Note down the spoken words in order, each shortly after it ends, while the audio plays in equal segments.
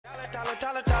Dollar.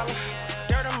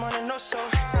 Dirt and money, no soul.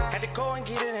 Had to go and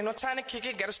get it, ain't no time to kick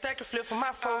it. Got a stack of flip for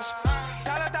my foes.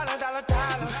 Dollar.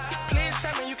 Please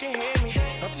tell me you can hear me.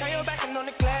 Don't turn your back and don't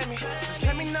neglect me. Just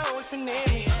let me know if you need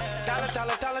me. Dollar.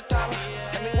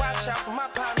 Let me watch out for my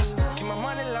partners. Keep my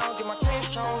money long, get my team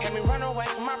strong. Let me run away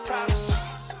from my problems.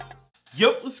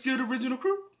 Yup, what's good, original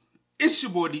crew? It's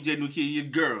your boy DJ New Kid, your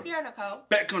girl. Cee Nicole.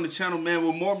 Back on the channel, man,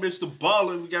 with more Mr.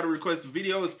 Ballen. We got to request a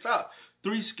video. It's top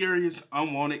 3 scariest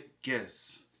unwanted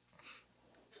guests.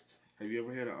 Have you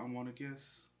ever had an unwanted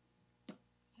guest?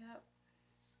 Yep.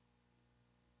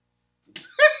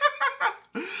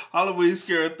 Halloween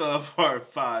Scare A Thon Part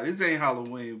 5. This ain't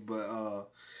Halloween,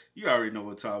 but you already know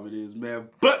what time it is, man.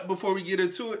 But before we get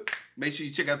into it, make sure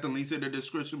you check out the links in the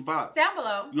description box. Down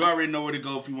below. You already know where to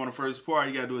go if you want to first support. All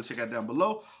you got to do is check out down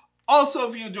below. Also,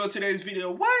 if you enjoyed today's video,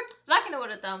 what? Liking it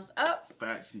with a thumbs up.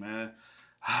 Facts, man.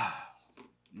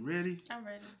 You ready? I'm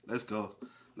ready. Let's go.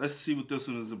 Let's see what this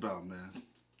one is about, man.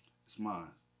 It's mine.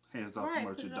 Hands off the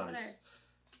merchandise.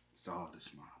 It's all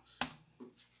this mine.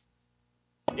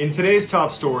 In today's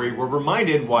top story, we're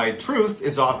reminded why truth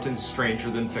is often stranger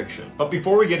than fiction. But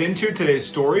before we get into today's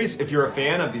stories, if you're a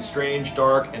fan of the strange,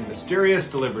 dark, and mysterious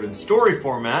delivered in story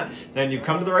format, then you've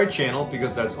come to the right channel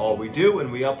because that's all we do,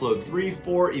 and we upload 3,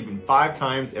 4, even 5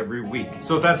 times every week.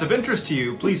 So if that's of interest to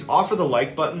you, please offer the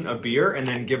like button a beer and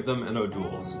then give them an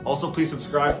O'Doul's. Also, please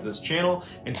subscribe to this channel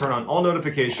and turn on all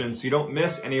notifications so you don't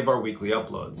miss any of our weekly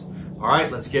uploads. All right,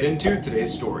 let's get into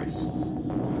today's stories.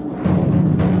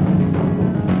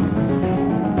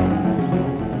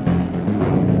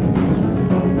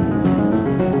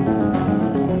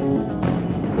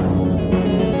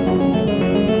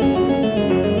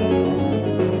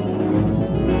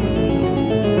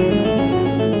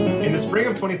 In the spring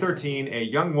of 2013, a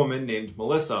young woman named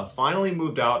Melissa finally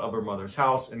moved out of her mother's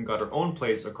house and got her own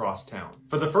place across town.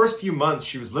 For the first few months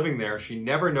she was living there, she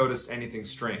never noticed anything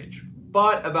strange.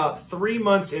 But about 3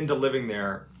 months into living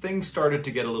there, things started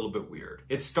to get a little bit weird.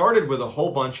 It started with a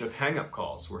whole bunch of hang-up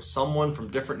calls where someone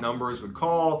from different numbers would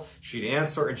call, she'd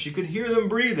answer, and she could hear them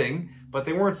breathing, but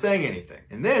they weren't saying anything.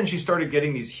 And then she started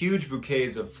getting these huge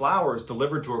bouquets of flowers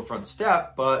delivered to her front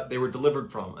step, but they were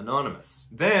delivered from anonymous.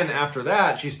 Then after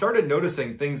that, she started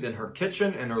noticing things in her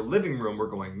kitchen and her living room were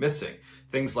going missing.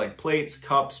 Things like plates,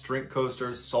 cups, drink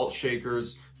coasters, salt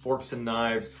shakers, forks and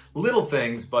knives, little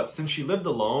things, but since she lived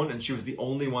alone and she was the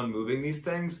only one moving these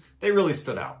things, they really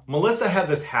stood out. Melissa had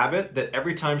this habit that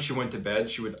every time she went to bed,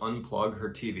 she would unplug her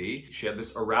TV. She had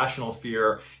this irrational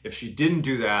fear if she didn't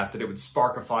do that, that it would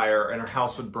spark a fire and her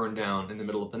house would burn down in the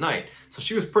middle of the night. So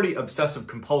she was pretty obsessive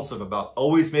compulsive about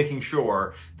always making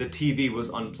sure the TV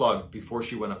was unplugged before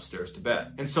she went upstairs to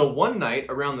bed. And so one night,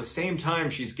 around the same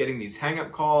time she's getting these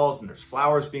hang-up calls and there's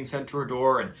flowers being sent to her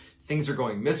door and things are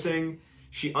going missing,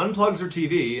 she unplugs her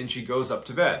TV and she goes up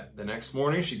to bed. The next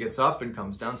morning she gets up and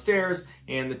comes downstairs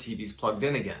and the TV's plugged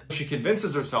in again. She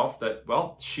convinces herself that,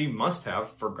 well, she must have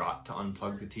forgot to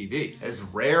unplug the TV. As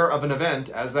rare of an event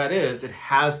as that is, it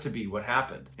has to be what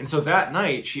happened. And so that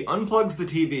night she unplugs the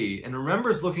TV and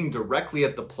remembers looking directly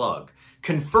at the plug,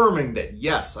 confirming that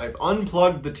yes, I've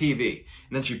unplugged the TV.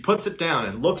 And then she puts it down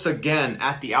and looks again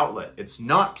at the outlet. It's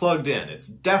not plugged in. It's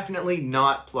definitely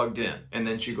not plugged in. And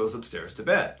then she goes upstairs to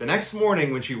bed. The next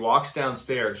morning when she walks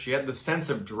downstairs, she had the sense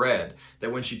of dread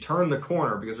that when she turned the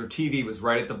corner, because her TV was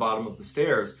right at the bottom of the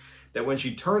stairs, that when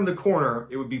she turned the corner,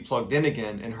 it would be plugged in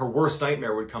again and her worst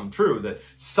nightmare would come true, that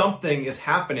something is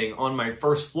happening on my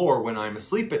first floor when I'm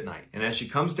asleep at night. And as she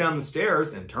comes down the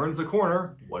stairs and turns the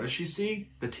corner, what does she see?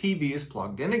 The TV is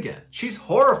plugged in again. She's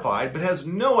horrified, but has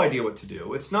no idea what to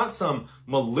do. It's not some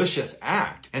malicious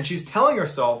act. And she's telling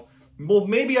herself, well,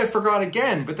 maybe I forgot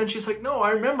again, but then she's like, no,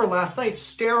 I remember last night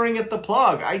staring at the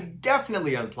plug. I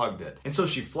definitely unplugged it. And so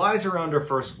she flies around her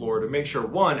first floor to make sure,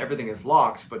 1, everything is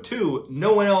locked, but 2,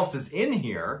 no one else is in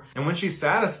here. And when she's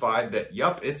satisfied that,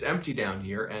 yup, it's empty down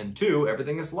here, and 2,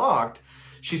 everything is locked,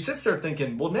 she sits there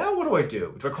thinking, well, now what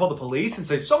do? Do I call the police and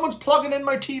say, someone's plugging in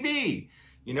my TV?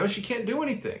 You know, she can't do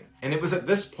anything. And it was at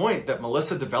this point that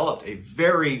Melissa developed a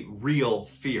very real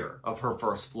fear of her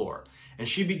first floor. And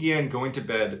she began going to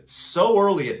bed so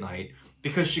early at night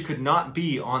because she could not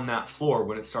be on that floor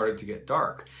when it started to get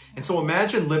dark. And so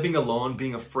imagine living alone,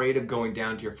 being afraid of going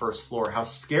down to your first floor, how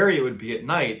scary it would be at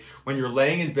night when you're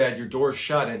laying in bed, your door's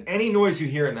shut, and any noise you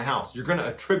hear in the house, you're gonna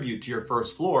attribute to your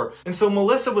first floor. And so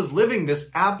Melissa was living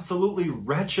this absolutely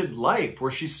wretched life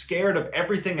where she's scared of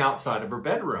everything outside of her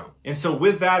bedroom. And so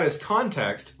with that as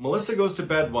context, Melissa goes to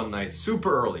bed one night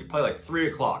super early, probably like 3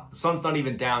 o'clock. The sun's not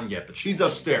even down yet, but she's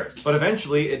upstairs. But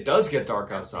eventually it does get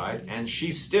dark outside and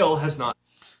she still has not.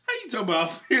 How you talking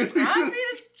about feeling? I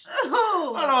feel so.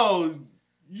 Hold on.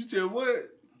 You said what?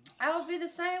 I would be the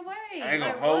same way. I ain't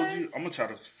gonna Like, hold what? you. I'm gonna try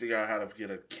to figure out how to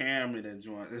get a camera in that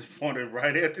joint that's pointed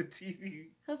right at the TV.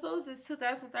 Cause what was this,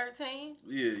 2013?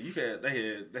 Yeah,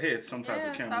 they had some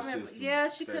type of camera system. Yeah,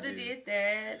 she could have did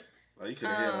that. Like you could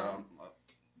have had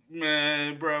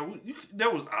man, bro. There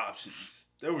was options.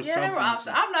 There was there were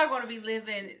options. I'm not gonna be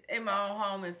living in my own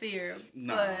home in fear.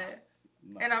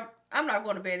 And I'm not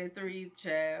going to bed at 3,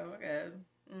 child. Okay.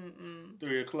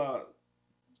 3 o'clock.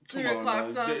 3 o'clock,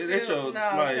 no, child.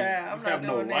 You have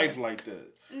no life like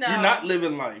that. No. You're not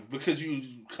living life because you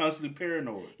constantly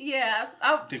paranoid. Yeah.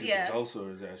 I think it's a ghost or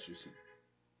is actually some...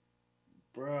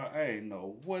 Bro, I ain't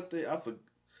know what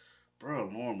Bro,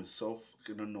 alarm is so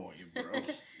fucking annoying, bro.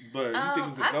 But you think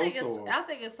it's a ghost or... I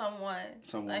think it's someone.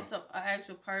 Someone. Like an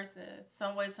actual person.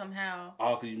 Some way, somehow.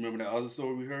 Oh, cause you remember that other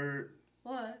story we heard?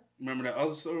 What? Remember that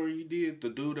other story you did? The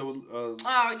dude that was...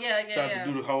 tried to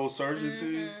do the whole surgeon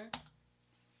thing?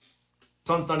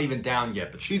 Sun's not even down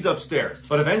yet, but she's upstairs.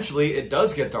 But eventually, it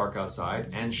does get dark outside,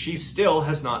 and she still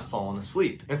has not fallen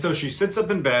asleep. And so she sits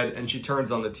up in bed, and she turns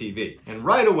on the TV. And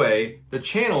right away, the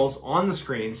channels on the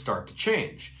screen start to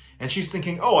change. And she's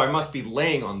thinking, oh, I must be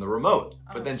laying on the remote.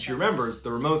 But then she remembers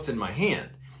the remote's in my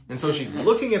hand. And so she's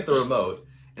looking at the remote,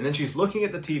 and then she's looking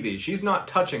at the TV. She's not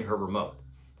touching her remote.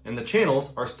 And the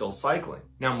channels are still cycling.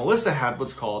 Now, Melissa had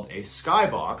what's called a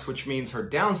skybox, which means her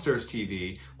downstairs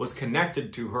TV was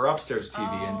connected to her upstairs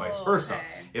TV and vice versa.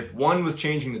 Okay. If one was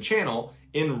changing the channel,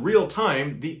 in real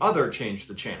time, the other changed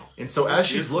the channel. And so as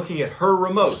she's looking at her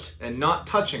remote and not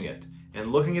touching it,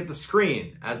 and looking at the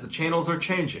screen as the channels are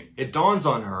changing, it dawns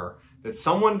on her that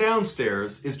someone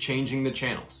downstairs is changing the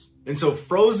channels. And so,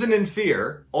 frozen in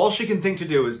fear, all she can think to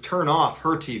do is turn off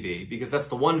her TV, because that's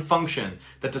the one function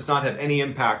that does not have any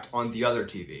impact on the other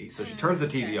TV. So she turns the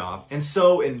TV off. And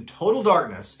so, in total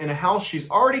darkness, in a house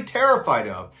she's already terrified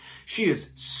of, she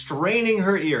is straining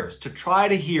her ears to try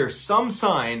to hear some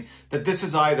sign that this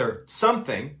is either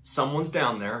someone's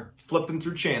down there flipping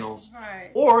through channels,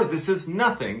 or this is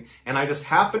nothing, and I just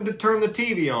happened to turn the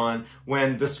TV on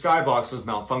when the skybox was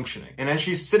malfunctioning. And as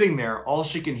she's sitting there, all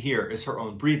she can hear is her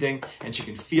own breathing, and she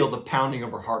can feel the pounding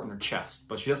of her heart in her chest.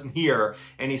 But she doesn't hear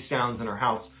any sounds in her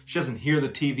house. She doesn't hear the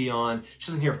TV on. She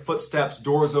doesn't hear footsteps,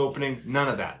 doors opening, none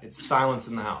of that. It's silence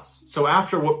in the house. So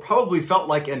after what probably felt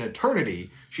like an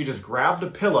eternity, she just grabbed a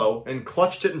pillow and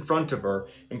clutched it in front of her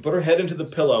and put her head into the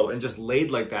pillow and just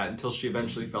laid like that until she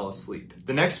eventually fell asleep.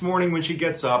 The next morning when she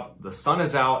gets up, the sun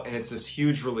is out, and it's this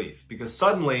huge relief, because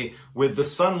suddenly, with the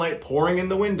sunlight pouring in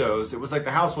the windows, it was like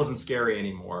the house wasn't scary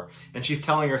anymore. And she's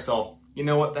telling herself, you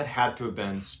know what, that had to have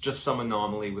been just some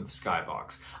anomaly with the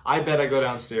skybox. I bet I go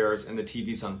downstairs and the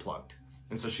TV's unplugged.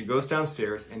 And so she goes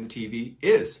downstairs and the TV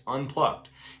is unplugged.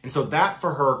 And so that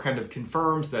for her kind of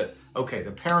confirms that, okay,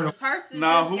 the paranormal person.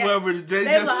 Nah, whoever they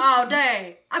just like, oh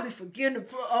dang, I be forgetting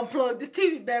to unplug this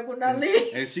TV back when I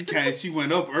leave. And she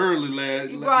went up early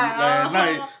last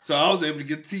night, so I was able to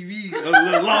get the TV a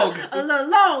little longer. A little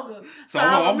longer. So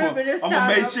I'm gonna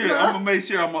make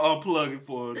sure I'm gonna unplug it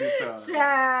for her this time.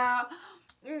 Child.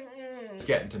 It's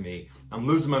getting to me. I'm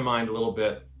losing my mind a little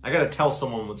bit. I gotta tell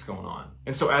someone what's going on.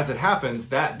 And so as it happens,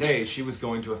 that day she was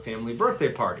going to a family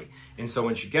birthday party. And so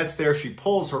when she gets there, she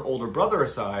pulls her older brother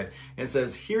aside and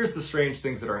says, here's the strange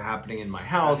things that are happening in my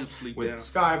house with the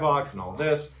skybox and all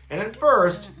this. And at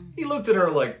first, he looked at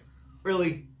her like,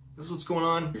 really? This is what's going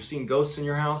on? You're seeing ghosts in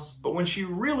your house? But when she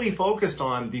really focused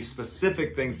on the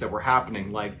specific things that were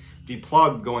happening, like the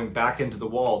plug going back into the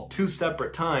wall 2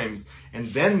 separate times, and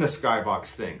then the skybox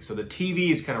thing. So the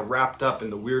TV is kind of wrapped up in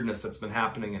the weirdness that's been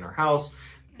happening in her house,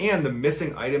 and the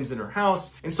missing items in her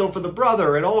house. And so for the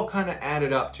brother, it all kind of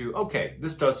added up to, okay,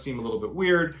 this does seem a little bit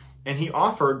weird. And he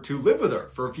offered to live with her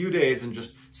for a few days and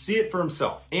just see it for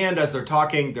himself. And as they're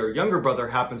talking, their younger brother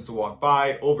happens to walk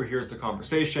by, overhears the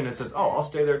conversation, and says, oh, I'll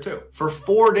stay there too. For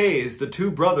 4 days, the 2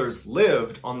 brothers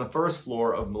lived on the first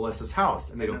floor of Melissa's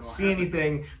house, and they don't see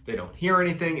anything, they don't hear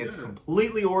anything, it's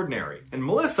completely ordinary. And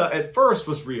Melissa at first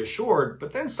was reassured,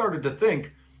 but then started to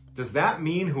think, does that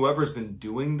mean whoever's been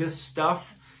doing this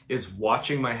stuff is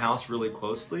watching my house really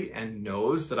closely and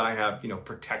knows that I have,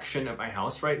 protection at my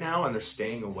house right now and they're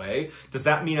staying away? Does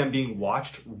that mean I'm being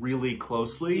watched really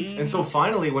closely? And so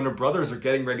finally, when her brothers are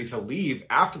getting ready to leave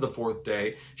after the 4th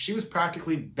day, she was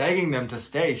practically begging them to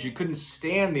stay. She couldn't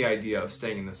stand the idea of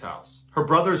staying in this house. Her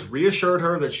brothers reassured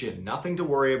her that she had nothing to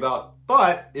worry about,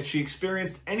 but if she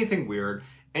experienced anything weird,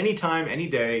 anytime, any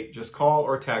day, just call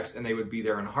or text and they would be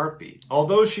there in a heartbeat.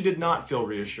 Although she did not feel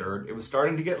reassured, it was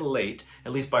starting to get late,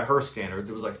 at least by her standards.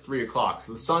 It was like 3 o'clock,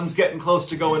 so the sun's getting close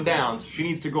to going down, so she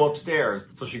needs to go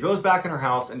upstairs. So she goes back in her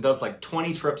house and does like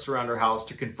 20 trips around her house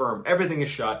to confirm everything is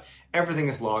shut, everything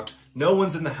is locked, no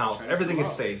one's in the house, everything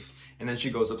is safe. And then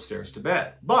she goes upstairs to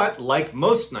bed. But like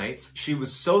most nights, she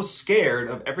was so scared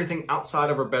of everything outside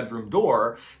of her bedroom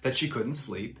door that she couldn't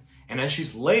sleep. And as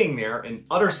she's laying there in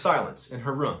utter silence in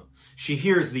her room, she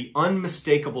hears the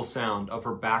unmistakable sound of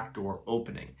her back door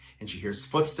opening. And she hears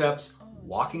footsteps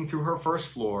walking through her first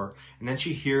floor. And then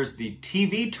she hears the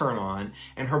TV turn on.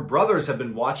 And her brothers have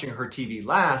been watching her TV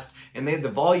last, and they had the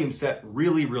volume set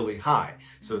really, really high.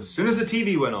 So as soon as the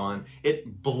TV went on,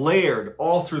 it blared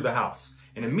all through the house.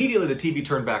 And immediately the TV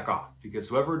turned back off because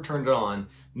whoever turned it on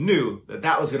knew that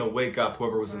that was going to wake up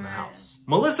whoever was in the house.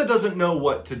 Melissa doesn't know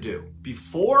what to do.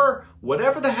 Before,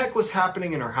 whatever the heck was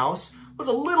happening in her house was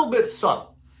a little bit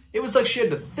subtle. It was like she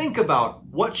had to think about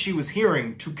what she was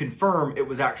hearing to confirm it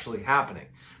was actually happening.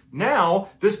 Now,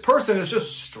 this person is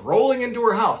just strolling into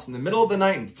her house in the middle of the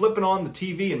night and flipping on the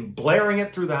TV and blaring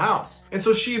it through the house. And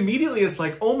so she immediately is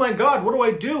like, oh my God, what do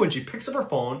I do? And she picks up her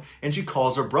phone and she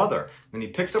calls her brother. Then he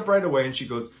picks up right away and she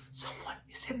goes, someone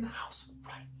is in the house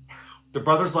right now. The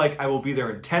brother's like, I will be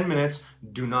there in 10 minutes.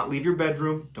 Do not leave your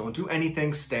bedroom. Don't do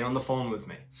anything. Stay on the phone with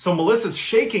me. So Melissa's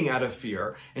shaking out of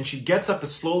fear, and she gets up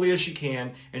as slowly as she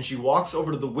can, and she walks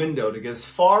over to the window to get as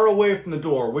far away from the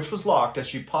door, which was locked, as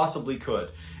she possibly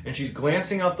could. And she's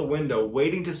glancing out the window,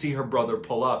 waiting to see her brother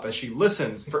pull up as she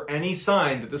listens for any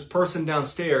sign that this person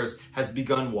downstairs has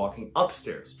begun walking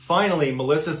upstairs. Finally,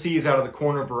 Melissa sees out of the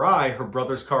corner of her eye her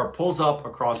brother's car pulls up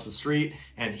across the street,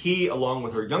 and he, along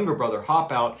with her younger brother,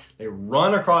 hop out. They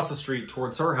run across the street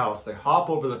towards her house. They hop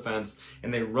over the fence,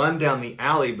 and they run down the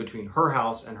alley between her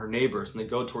house and her neighbors, and they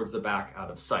go towards the back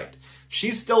out of sight.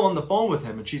 She's still on the phone with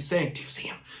him, and she's saying, do you see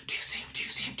him? Do you see him? Do you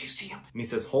see him? Do you see him? And he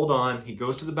says, hold on. He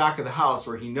goes to the back of the house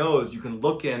where he knows you can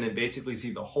look in and basically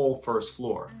see the whole first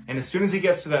floor. And as soon as he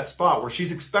gets to that spot where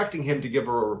she's expecting him to give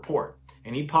her a report,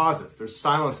 and he pauses, there's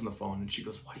silence on the phone, and she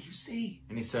goes, what do you see?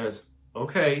 And he says,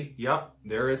 okay, yep,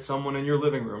 there is someone in your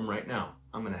living room right now.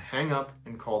 I'm going to hang up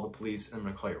and call the police, and I'm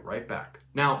going to call you right back.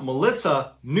 Now,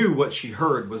 Melissa knew what she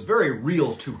heard was very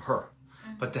real to her,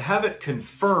 but to have it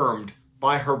confirmed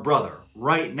by her brother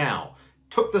right now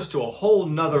took this to a whole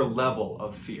nother level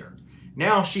of fear.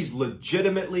 Now she's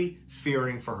legitimately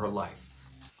fearing for her life.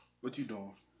 What you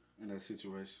doing in that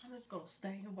situation? I'm just going to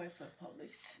stay away from the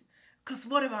police. Because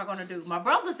what am I going to do? My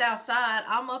brother's outside.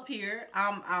 I'm up here.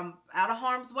 I'm out of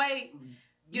harm's way.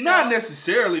 Not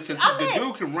necessarily, because the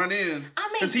dude can run in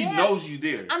because he knows you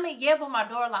there. I mean, yeah, but my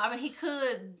door locked. I mean, he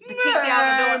could kick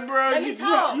down the door. Bro, Let me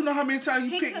talk. You know how many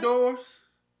times you pick doors?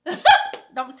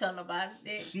 Don't be telling nobody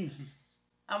that.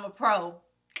 I'm a pro.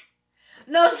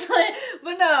 No,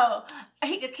 but no,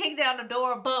 he could kick down the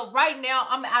door. But right now,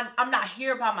 I'm not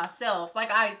here by myself.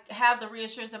 Like, I have the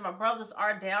reassurance that my brothers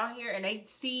are down here and they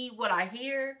see what I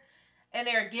hear and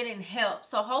they're getting help.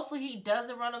 So hopefully he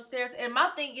doesn't run upstairs. And my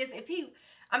thing is,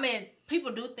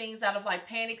 people do things out of like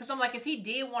panic. Because I'm like, if he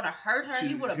did want to hurt her,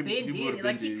 he would have been dead.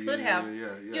 Like, he could have,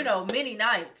 many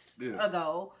nights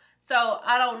ago. So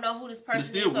I don't know who this person is.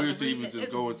 It's still weird to even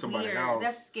just go in somebody's house.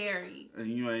 That's scary. And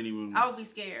you ain't even... I would be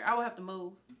scared. I would have to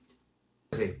move.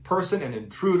 There's a person, an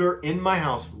intruder in my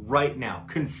house right now.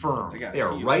 Confirmed. They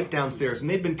are right downstairs, and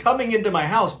they've been coming into my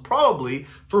house probably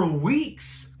for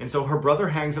weeks. And so her brother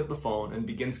hangs up the phone and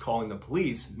begins calling the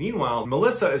police. Meanwhile,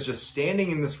 Melissa is just standing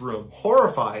in this room,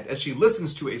 horrified, as she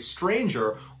listens to a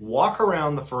stranger walk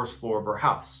around the first floor of her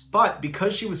house. But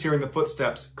because she was hearing the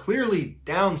footsteps clearly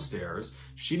downstairs,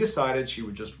 she decided she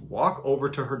would just walk over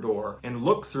to her door and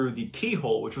look through the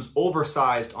keyhole, which was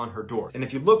oversized on her door. And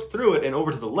if you looked through it and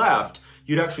over to the left,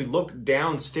 you'd actually look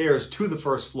downstairs to the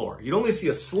first floor. You'd only see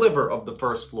a sliver of the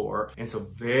first floor. And so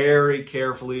very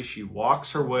carefully, she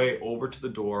walks her way over to the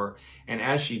door. And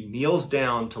as she kneels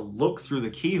down to look through the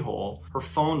keyhole, her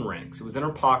phone rings. It was in her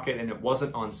pocket and it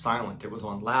wasn't on silent. It was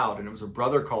on loud, and it was her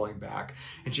brother calling back.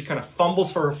 And she kind of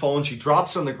fumbles for her phone. She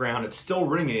drops it on the ground. It's still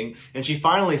ringing, and she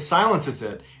finally silences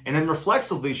it. And then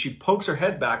reflexively, she pokes her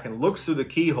head back and looks through the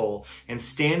keyhole, and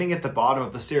standing at the bottom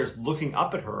of the stairs looking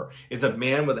up at her is a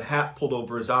man with a hat pulled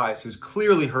over his eyes who's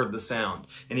clearly heard the sound,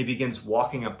 and he begins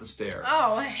walking up the stairs.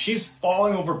 She's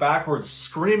falling over backwards,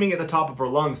 screaming at the top of her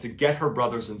lungs to get her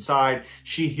brothers inside.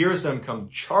 She hears them come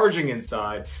charging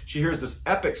inside. She hears this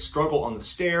epic struggle on the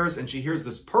stairs, and she hears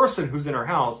this person who's in her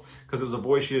house, because it was a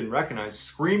voice she didn't recognize,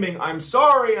 screaming, I'm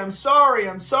sorry, I'm sorry,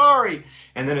 I'm sorry.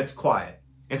 And then it's quiet.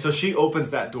 And so she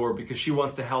opens that door because she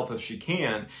wants to help if she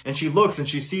can. And she looks and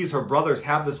she sees her brothers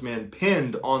have this man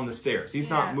pinned on the stairs. He's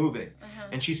not moving.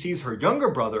 And she sees her younger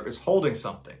brother is holding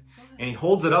something. And he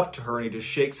holds it up to her and he just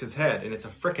shakes his head. And it's a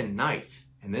frickin' knife.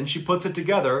 And then she puts it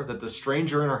together that the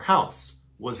stranger in her house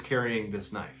was carrying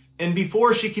this knife. And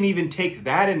before she can even take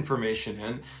that information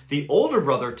in, the older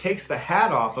brother takes the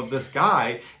hat off of this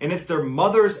guy, and it's their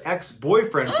mother's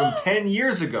ex-boyfriend from 10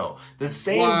 years ago. The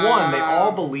same one they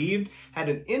all believed had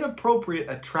an inappropriate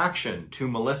attraction to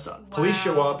Melissa. Wow. Police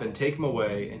show up and take him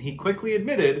away, and he quickly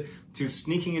admitted to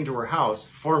sneaking into her house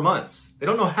for months. They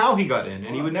don't know how he got in,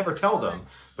 and he would never tell them.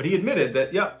 But he admitted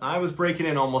that, yep, I was breaking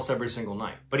in almost every single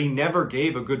night. But he never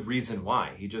gave a good reason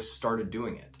why. He just started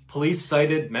doing it. Police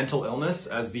cited mental illness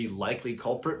as the likely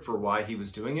culprit for why he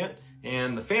was doing it,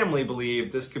 and the family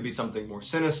believed this could be something more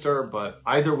sinister, but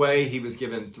either way, he was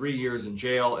given 3 years in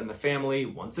jail, and the family,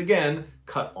 once again,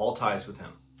 cut all ties with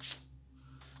him.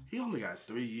 He only got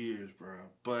 3 years, bro,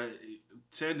 but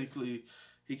technically,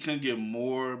 he couldn't get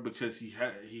more because he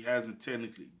hasn't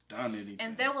technically done anything.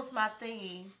 And that was my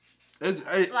thing.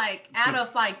 Like, out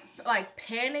of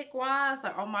panic-wise,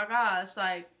 like, oh my gosh,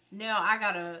 like, now I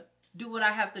gotta do what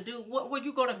I have to do. What were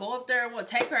you gonna go up there and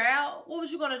take her out? What was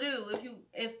you gonna do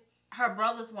if her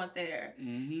brothers weren't there?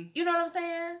 Mm-hmm. You know what I'm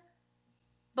saying?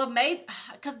 But maybe,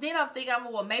 cause then I'm thinking,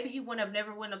 well, maybe he wouldn't have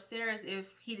never went upstairs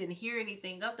if he didn't hear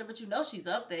anything up there. But you know she's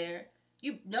up there.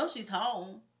 You know she's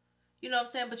home. You know what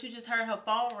I'm saying? But you just heard her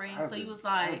phone ring, so you was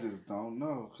like, I just don't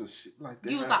know, cause like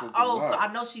that you was like, oh, so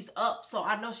I know she's up, so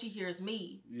I know she hears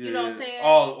me. Yeah. You know what I'm saying?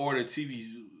 Or the TV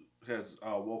has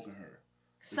woken her.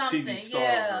 Something,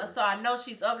 yeah. So I know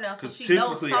she's up now, so she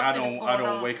knows something is going on. I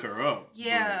don't wake her up.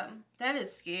 Yeah, that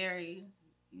is scary,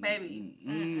 baby.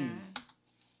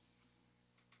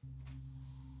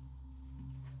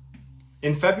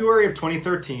 In February of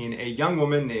 2013, a young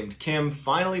woman named Kim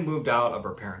finally moved out of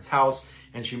her parents' house,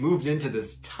 and she moved into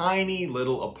this tiny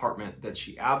little apartment that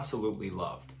she absolutely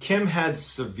loved. Kim had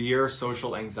severe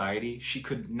social anxiety. She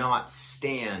could not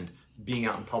stand being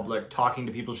out in public, talking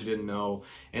to people she didn't know.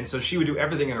 And so she would do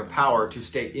everything in her power to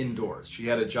stay indoors. She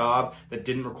had a job that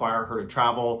didn't require her to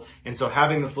travel. And so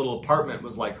having this little apartment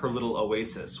was like her little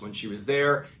oasis. When she was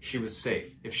there, she was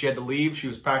safe. If she had to leave, she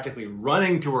was practically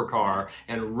running to her car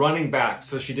and running back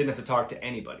so she didn't have to talk to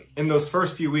anybody. In those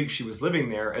first few weeks she was living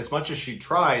there, as much as she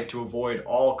tried to avoid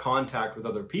all contact with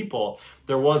other people,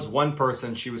 there was one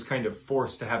person she was kind of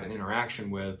forced to have an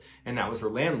interaction with, and that was her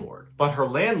landlord. But her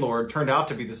landlord turned out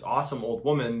to be this awesome old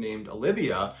woman named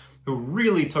Olivia, who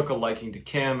really took a liking to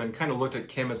Kim and kind of looked at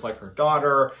Kim as like her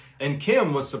daughter. And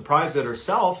Kim was surprised at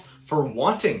herself for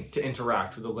wanting to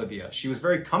interact with Olivia. She was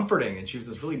very comforting and she was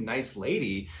this really nice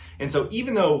lady. And so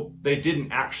even though they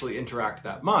didn't actually interact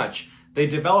that much, they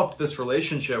developed this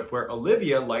relationship where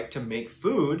Olivia liked to make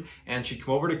food, and she'd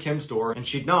come over to Kim's door and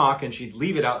she'd knock and she'd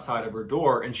leave it outside of her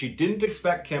door, and she didn't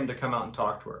expect Kim to come out and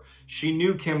talk to her. She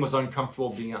knew Kim was uncomfortable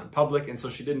being out in public, and so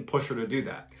she didn't push her to do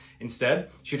that. Instead,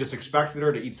 she just expected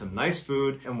her to eat some nice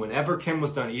food, and whenever Kim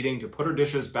was done eating, to put her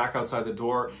dishes back outside the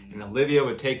door, and Olivia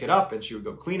would take it up and she would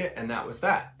go clean it, and that was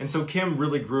that. And so Kim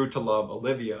really grew to love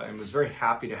Olivia and was very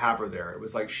happy to have her there. It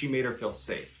was like she made her feel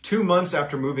safe. 2 months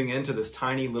after moving into this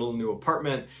tiny little new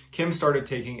apartment, Kim started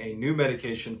taking a new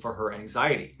medication for her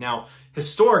anxiety. Now,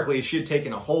 historically, she had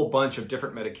taken a whole bunch of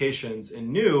different medications and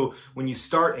knew when you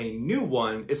start a new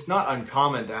one, it's not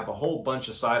uncommon to have a whole bunch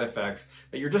of side effects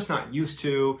that you're just not used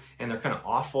to, and they're kind of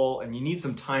awful, and you need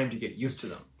some time to get used to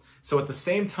them. So at the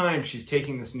same time she's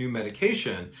taking this new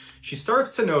medication, she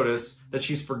starts to notice that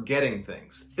she's forgetting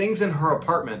things. Things in her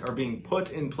apartment are being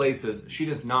put in places she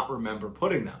does not remember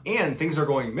putting them. And things are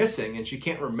going missing and she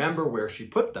can't remember where she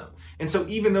put them. And so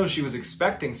even though she was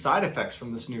expecting side effects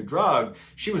from this new drug,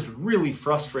 she was really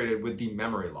frustrated with the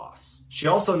memory loss. She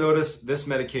also noticed this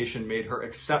medication made her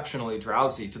exceptionally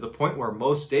drowsy, to the point where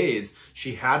most days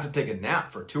she had to take a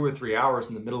nap for 2 or 3 hours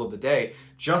in the middle of the day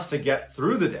just to get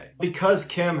through the day. Because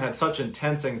Kim had such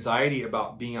intense anxiety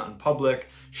about being out in public,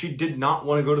 she did not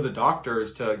want to go to the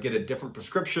doctors to get a different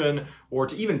prescription or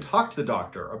to even talk to the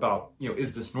doctor about,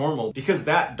 is this normal? Because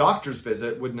that doctor's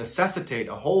visit would necessitate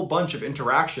a whole bunch of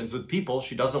interactions with people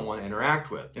she doesn't want to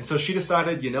interact with. And so she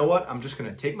decided, you know what? I'm just going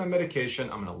to take my medication.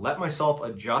 I'm going to let myself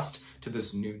adjust to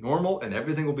this new normal and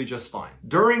everything will be just fine.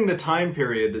 During the time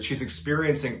period that she's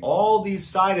experiencing all these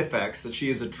side effects that she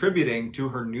is attributing to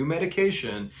her new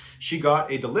medication, she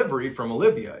got a delivery from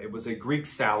Olivia. It was a Greek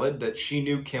salad that she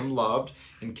knew Kim loved,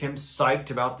 and Kim's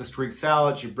psyched about this Greek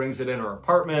salad. She brings it in her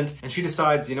apartment and she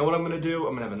decides, you know what I'm going to do?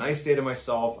 I'm going to have a nice day to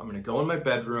myself. I'm going to go in my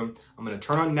bedroom. I'm going to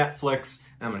turn on Netflix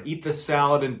and I'm going to eat this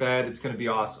salad in bed. It's going to be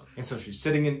awesome. And so she's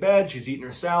sitting in bed, she's eating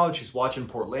her salad, she's watching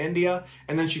Portlandia,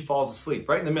 and then she falls asleep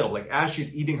right in the middle. Like as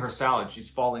she's eating her salad, she's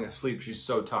falling asleep. She's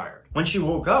so tired. When she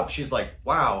woke up, she's like,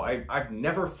 wow, I've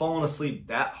never fallen asleep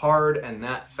that hard and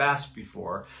that fast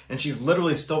before. And she's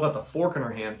literally still got the fork in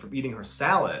her hand again from eating her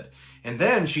salad. And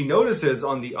then she notices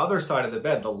on the other side of the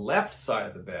bed, the left side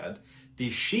of the bed,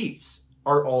 these sheets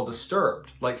are all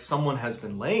disturbed, like someone has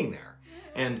been laying there.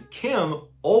 And Kim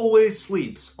always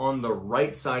sleeps on the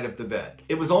right side of the bed.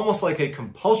 It was almost like a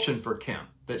compulsion for Kim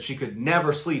that she could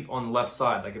never sleep on the left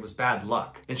side, like it was bad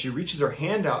luck. And she reaches her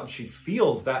hand out and she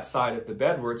feels that side of the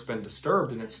bed where it's been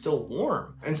disturbed and it's still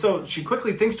warm. And so she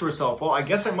quickly thinks to herself, well, I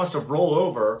guess I must have rolled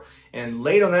over and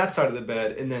laid on that side of the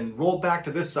bed and then rolled back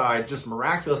to this side, just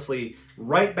miraculously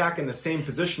right back in the same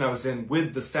position I was in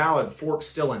with the salad fork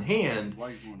still in hand.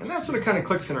 And that's when it kind of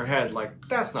clicks in her head, like,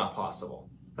 that's not possible.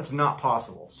 That's not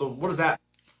possible. So what is that?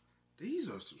 These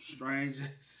are some strange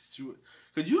situations.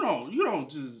 Because you don't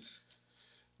just...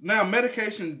 Now,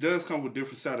 medication does come with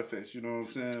different side effects, you know what I'm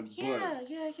saying?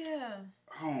 Yeah.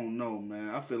 I don't know, man.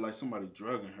 I feel like somebody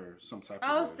drugging her some type of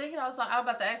I was way. I was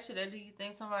about to ask you that. Do you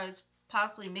think somebody's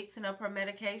possibly mixing up her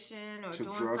medication or To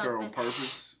doing drug something? her on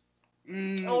purpose?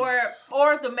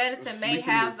 Or the medicine may Slipping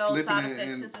have it- those slipping side it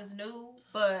effects in- since it's new,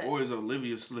 but... Or is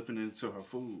Olivia slipping into her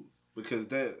food? Because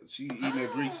she eating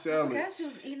that Greek salad. I forgot she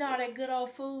was eating all that good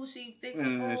old food she fixed for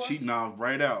And her. she knocked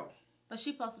right out. But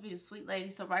she supposed to be the sweet lady,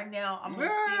 so right now I'm gonna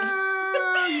see.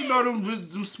 Ah, you know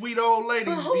them sweet old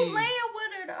ladies. But who be. laying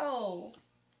with her though?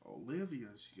 Olivia,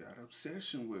 she got an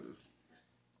obsession with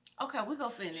her. Okay, we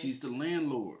gonna finish. She's the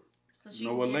landlord. So she You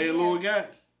know can what get in. landlord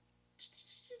got?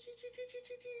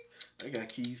 They got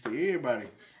keys to everybody.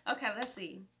 Okay, let's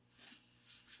see.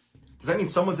 Does that mean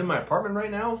someone's in my apartment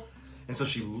right now? And so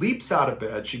she leaps out of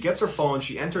bed, she gets her phone,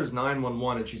 she enters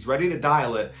 911 and she's ready to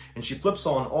dial it, and she flips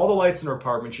on all the lights in her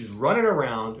apartment, she's running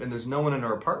around and there's no one in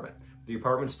her apartment. The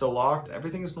apartment's still locked,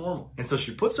 everything is normal. And so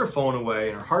she puts her phone away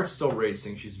and her heart's still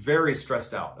racing. She's very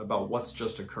stressed out about what's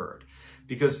just occurred.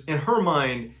 Because in her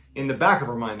mind, in the back of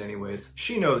her mind anyways,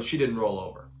 she knows she didn't roll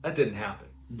over. That didn't happen.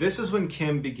 This is when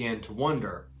Kim began to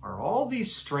wonder, are all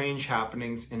these strange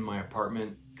happenings in my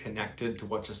apartment connected to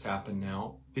what just happened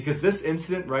now? Because this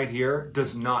incident right here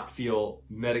does not feel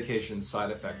medication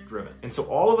side effect driven. And so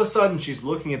all of a sudden she's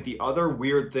looking at the other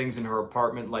weird things in her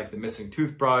apartment, like the missing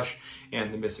toothbrush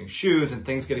and the missing shoes and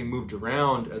things getting moved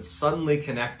around, as suddenly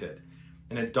connected.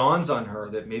 And it dawns on her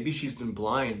that maybe she's been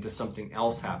blind to something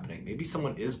else happening. Maybe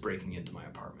someone is breaking into my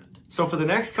apartment. So for the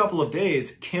next couple of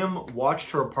days, Kim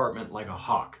watched her apartment like a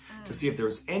hawk to see if there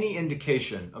was any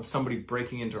indication of somebody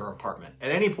breaking into her apartment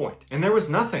at any point. And there was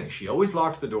nothing. She always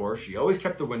locked the door. She always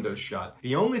kept the windows shut.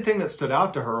 The only thing that stood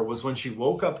out to her was when she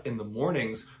woke up in the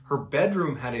mornings, her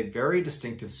bedroom had a very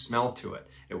distinctive smell to it.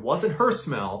 It wasn't her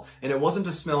smell, and it wasn't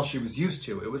a smell she was used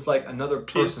to. It was like another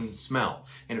person's smell,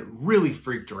 and it really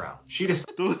freaked her out. She just...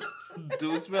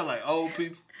 Do it smell like old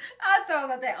people? I saw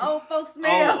about that old folks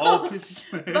smell. Old people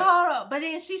smell. But hold on. But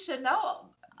then she should know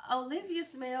Olivia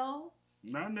smell.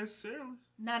 Not necessarily.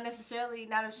 Not necessarily.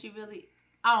 Not if she really...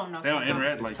 I don't know. They don't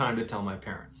interact It's like time to tell my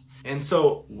parents. And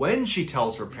so when she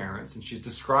tells her parents and she's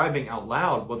describing out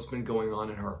loud what's been going on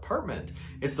in her apartment,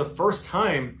 it's the first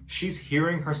time she's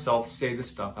hearing herself say this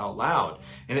stuff out loud.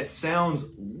 And it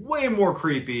sounds way more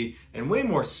creepy and way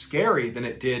more scary than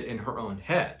it did in her own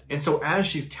head. And so as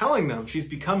she's telling them, she's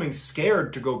becoming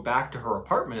scared to go back to her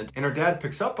apartment. And her dad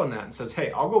picks up on that and says, hey,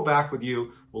 I'll go back with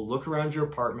you. We'll look around your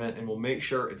apartment and we'll make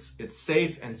sure it's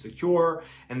safe and secure.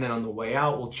 And then on the way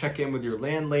out, we'll check in with your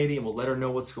landlady and we'll let her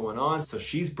know what's going on. So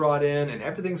she's brought in and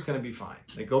everything's going to be fine.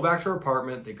 They go back to her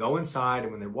apartment, they go inside,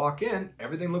 and when they walk in,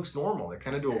 everything looks normal. They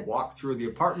kind of do a walk through the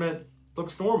apartment,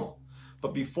 looks normal.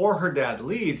 But before her dad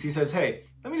leaves, he says, hey,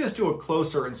 let me just do a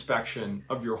closer inspection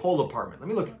of your whole apartment. Let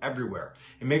me look everywhere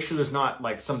and make sure there's not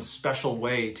like some special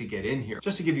way to get in here,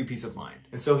 just to give you peace of mind.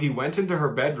 And so he went into her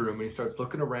bedroom and he starts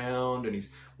looking around and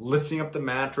he's lifting up the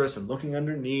mattress and looking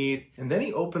underneath. And then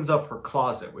he opens up her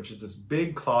closet, which is this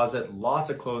big closet, lots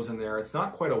of clothes in there. It's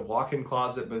not quite a walk-in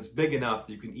closet, but it's big enough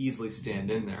that you can easily stand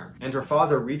in there. And her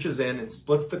father reaches in and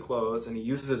splits the clothes and he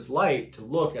uses his light to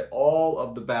look at all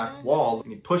of the back wall.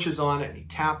 And he pushes on it and he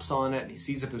taps on it and he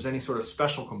sees if there's any sort of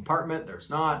special compartment. There's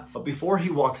not. But before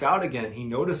he walks out again, he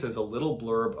notices a little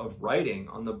blurb of writing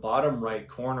on the bottom right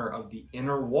corner of the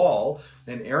inner wall,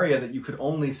 an area that you could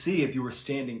only see if you were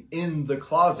standing in the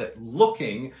closet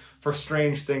looking for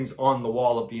strange things on the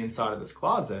wall of the inside of this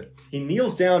closet. He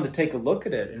kneels down to take a look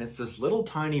at it, and it's this little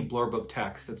tiny blurb of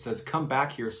text that says, come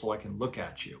back here so I can look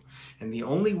at you. And the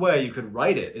only way you could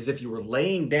write it is if you were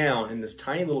laying down in this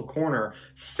tiny little corner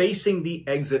facing the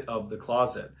exit of the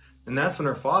closet. And that's when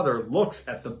her father looks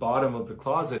at the bottom of the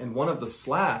closet and one of the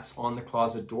slats on the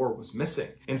closet door was missing.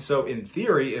 And so in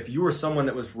theory, if you were someone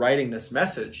that was writing this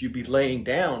message, you'd be laying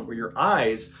down where your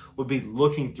eyes would be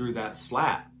looking through that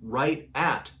slat right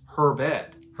at her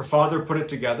bed. Her father put it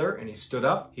together and he stood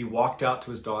up. He walked out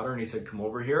to his daughter and he said, come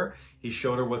over here. He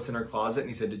showed her what's in her closet and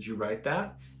he said, did you write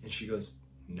that? And she goes,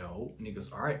 no. And he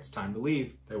goes, all right, it's time to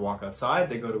leave. They walk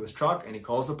outside, they go to his truck, and he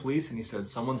calls the police and he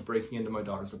says, someone's breaking into my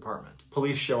daughter's apartment.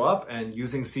 Police show up and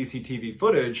using CCTV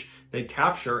footage, they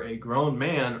capture a grown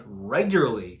man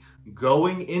regularly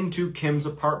going into Kim's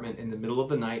apartment in the middle of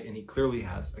the night, and he clearly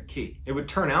has a key. It would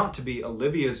turn out to be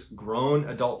Olivia's grown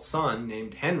adult son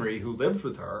named Henry, who lived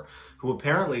with her, who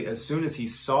apparently, as soon as he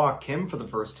saw Kim for the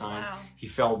first time, he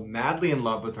fell madly in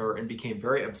love with her and became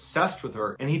very obsessed with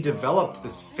her, and he developed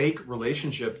this fake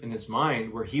relationship in his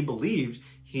mind where he believed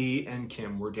he and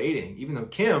Kim were dating, even though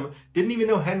Kim didn't even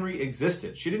know Henry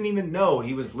existed. She didn't even know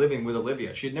he was living with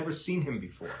Olivia. She had never seen him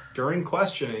before. During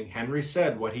questioning, Henry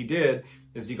said what he did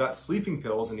is he got sleeping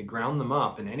pills and he ground them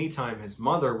up, and anytime his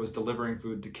mother was delivering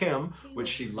food to Kim, which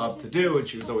she loved to do, and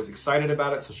she was always excited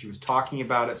about it, so she was talking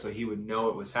about it so he would know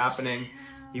it was happening,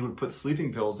 he would put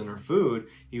sleeping pills in her food,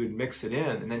 he would mix it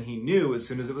in, and then he knew as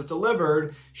soon as it was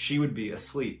delivered, she would be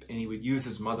asleep, and he would use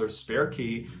his mother's spare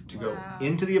key to go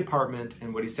into the apartment,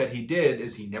 and what he said he did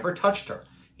is he never touched her.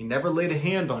 He never laid a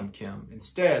hand on Kim.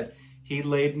 Instead, he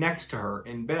laid next to her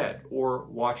in bed or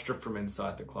watched her from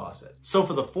inside the closet. So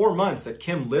for the 4 months that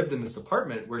Kim lived in this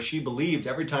apartment, where she believed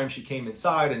every time she came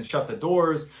inside and shut the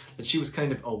doors that she was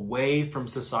kind of away from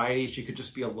society, she could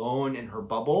just be alone in her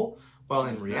bubble, well,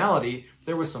 in reality,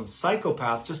 there was some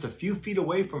psychopath just a few feet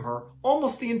away from her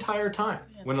almost the entire time.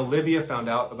 When Olivia found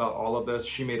out about all of this,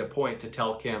 she made a point to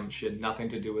tell Kim she had nothing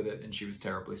to do with it and she was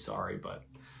terribly sorry, but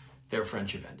their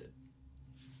friendship ended.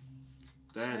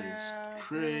 That is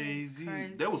crazy.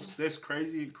 That's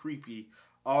crazy and creepy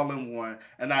all in one.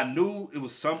 And I knew it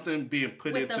was something being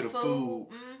put into the food.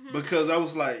 Because I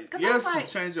was like, yes, like,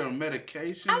 to change her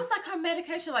medication. I was like, her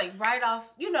medication, like, right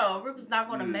off, you know, Rip was not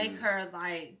going to make her,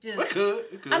 like, just...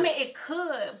 It could. I mean, it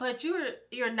could, but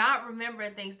you're not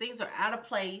remembering things. Things are out of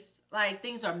place. Like,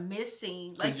 things are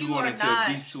missing. Like, you are not...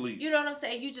 Deep sleep. You know what I'm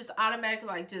saying? You just automatically,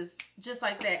 like, just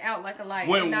like that, out like a light.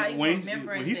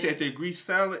 When he said the grease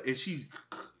salad, and she...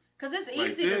 Because it's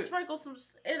easy to sprinkle some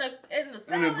in the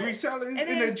salad. In the grease salad,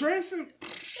 in the dressing.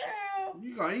 Yeah.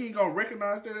 You ain't gonna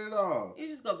recognize that at all. You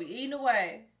just gonna be eating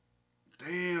away.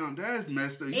 Damn, that's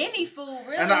messed up. Any food,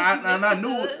 really. And I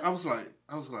knew it. I was like,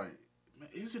 man,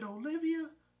 is it Olivia?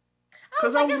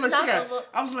 Because I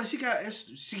was like,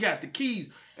 she got the keys,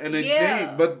 and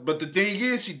then but the thing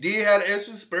is, she did have an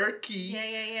extra spare key,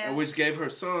 which gave her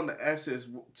son the access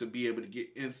to be able to get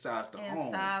inside the home.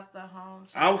 Inside the home.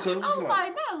 I was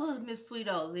like, that little Miss Sweet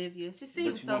Olivia. She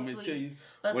seems so sweet. To tell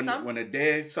you, when the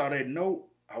dad saw that note,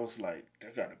 I was like,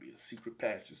 there got to be a secret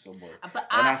passage somewhere. But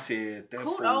I said, that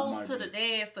kudos to the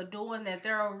dad for doing that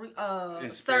thorough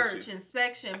search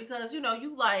inspection, because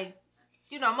you like.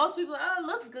 You know, most people, it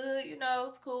looks good, you know,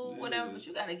 it's cool, whatever, but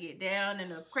you got to get down in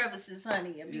the crevices,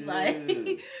 honey, and be like...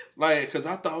 because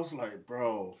I thought, I was like,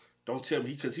 bro, don't tell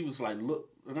me, because he was like, look,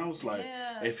 and I was like,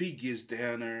 if he gets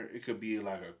down there, it could be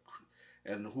like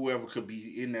and whoever could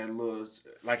be in that little,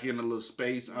 like in a little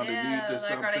space underneath or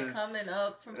something. Are they coming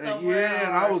up from somewhere? Yeah,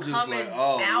 and I was just like,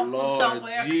 oh,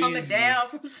 Lord, Jesus. Coming down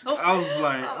from somewhere.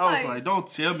 I was like, don't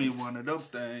tell me one of them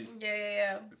things.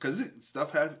 Yeah. Because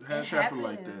stuff has happened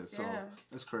like that, so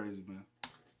that's crazy, man.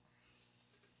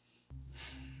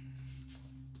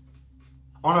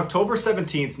 On October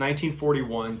 17th,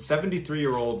 1941,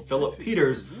 73-year-old Philip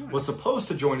Peters was supposed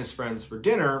to join his friends for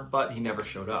dinner, but he never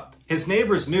showed up. His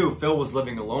neighbors knew Phil was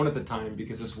living alone at the time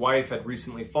because his wife had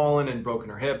recently fallen and broken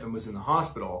her hip and was in the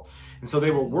hospital. And so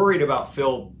they were worried about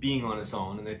Phil being on his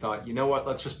own, and they thought, you know what,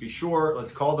 let's just be sure,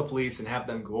 let's call the police and have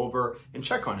them go over and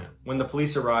check on him. When the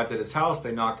police arrived at his house,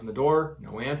 they knocked on the door,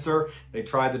 no answer. They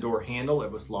tried the door handle,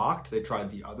 it was locked. They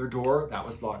tried the other door, that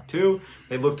was locked too.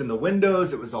 They looked in the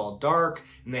windows, it was all dark,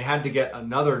 and they had to get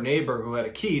another neighbor who had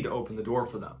a key to open the door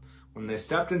for them. When they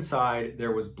stepped inside,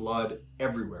 there was blood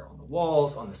everywhere, on the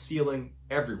walls, on the ceiling,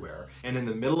 everywhere. And in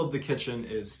the middle of the kitchen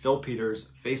is Phil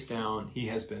Peters, face down. He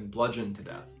has been bludgeoned to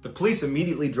death. The police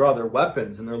immediately draw their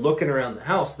weapons and they're looking around the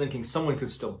house thinking someone could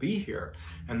still be here.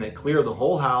 And they clear the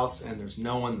whole house and there's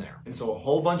no one there. And so a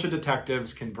whole bunch of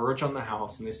detectives converge on the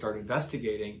house and they start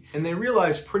investigating. And they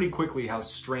realize pretty quickly how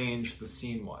strange the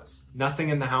scene was. Nothing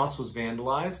in the house was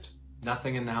vandalized.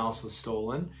 Nothing in the house was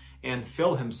stolen. And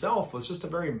Phil himself was just a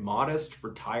very modest,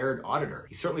 retired auditor.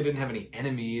 He certainly didn't have any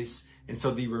enemies, and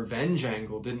so the revenge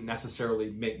angle didn't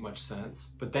necessarily make much sense.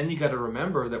 But then you got to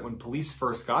remember that when police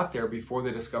first got there before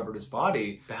they discovered his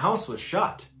body, the house was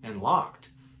shut and locked,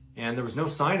 and there was no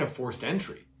sign of forced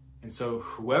entry. And so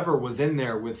whoever was in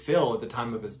there with Phil at the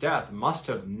time of his death must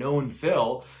have known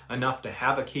Phil enough to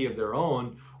have a key of their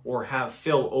own, or have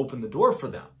Phil open the door for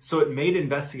them. So it made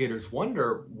investigators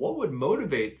wonder what would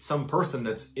motivate some person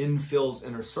that's in Phil's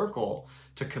inner circle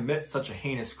to commit such a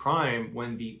heinous crime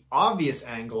when the obvious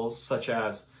angles, such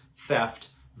as theft,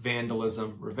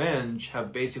 vandalism, revenge,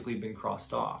 have basically been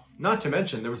crossed off. Not to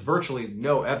mention, there was virtually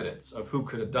no evidence of who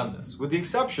could have done this, with the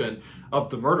exception of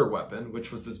the murder weapon,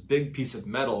 which was this big piece of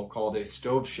metal called a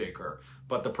stove shaker.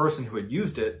 But the person who had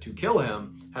used it to kill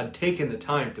him had taken the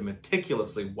time to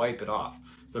meticulously wipe it off.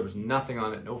 So there was nothing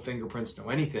on it, no fingerprints, no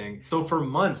anything. So for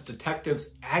months,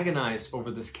 detectives agonized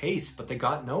over this case, but they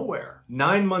got nowhere.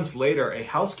 9 months later, a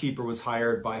housekeeper was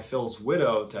hired by Phil's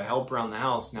widow to help around the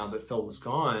house now that Phil was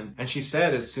gone. And she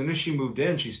said as soon as she moved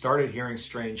in, she started hearing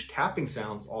strange tapping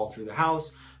sounds all through the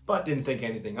house, but didn't think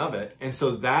anything of it. And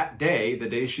so that day, the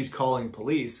day she's calling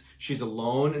police, she's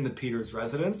alone in the Peters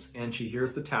residence and she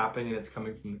hears the tapping and it's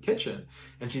coming from the kitchen.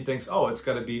 And she thinks, oh, it's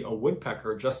gotta be a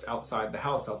woodpecker just outside the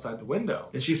house, outside the window.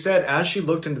 And she said as she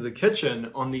looked into the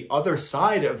kitchen, on the other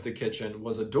side of the kitchen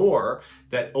was a door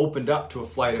that opened up to a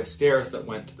flight of stairs that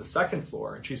went to the second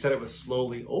floor. And she said it was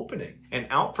slowly opening. And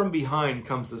out from behind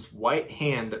comes this white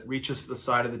hand that reaches for the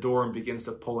side of the door and begins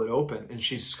to pull it open. And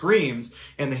she screams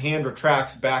and the hand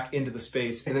retracts back into the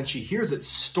space, and then she hears it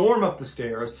storm up the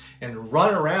stairs and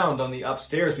run around on the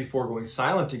upstairs before going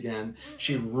silent again.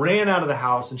 She ran out of the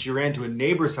house and she ran to a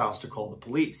neighbor's house to call the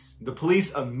police. The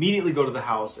police immediately go to the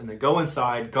house and they go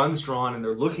inside, guns drawn, and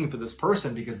they're looking for this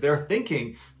person because they're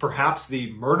thinking perhaps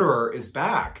the murderer is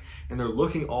back. And they're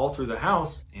looking all through the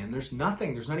house and there's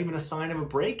nothing. There's not even a sign of a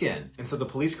break-in. And so the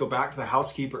police go back to the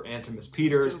housekeeper and to Miss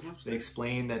Peters. They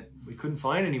explain that we couldn't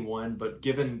find anyone, but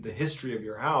given the history of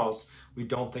your house, we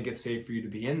don't think it's safe for you to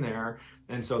be in there.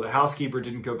 And so the housekeeper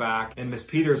didn't go back, and Miss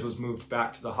Peters was moved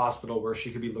back to the hospital where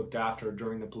she could be looked after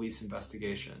during the police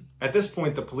investigation. At this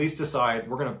point, the police decide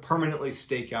we're going to permanently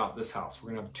stake out this house.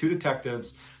 We're going to have 2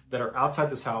 detectives that are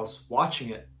outside this house watching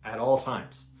it at all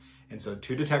times. And so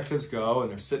 2 detectives go and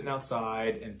they're sitting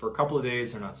outside, and for a couple of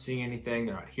days they're not seeing anything,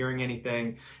 they're not hearing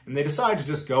anything, and they decide to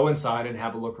just go inside and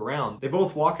have a look around. They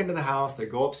both walk into the house, they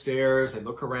go upstairs, they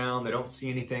look around, they don't see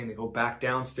anything, they go back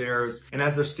downstairs, and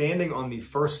as they're standing on the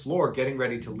first floor getting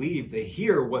ready to leave, they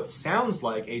hear what sounds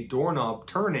like a doorknob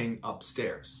turning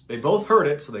upstairs. They both heard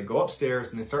it, so they go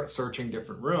upstairs and they start searching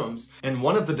different rooms, and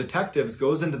one of the detectives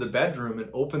goes into the bedroom and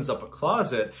opens up a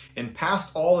closet, and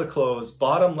past all the clothes,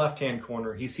 bottom left-hand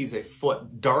corner, he sees a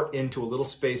foot dart into a little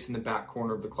space in the back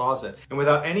corner of the closet. And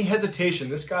without any hesitation,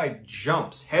 this guy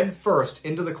jumps head first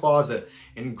into the closet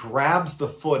and grabs the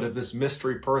foot of this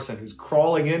mystery person who's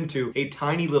crawling into a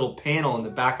tiny little panel in the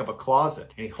back of a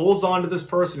closet. And he holds on to this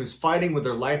person who's fighting with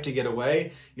their life to get away,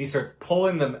 and he starts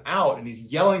pulling them out, and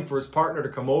he's yelling for his partner to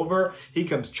come over. He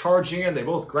comes charging in. They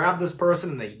both grab this person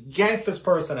and they yank this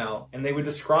person out. And they would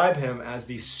describe him as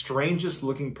the strangest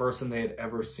looking person they had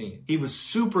ever seen. He was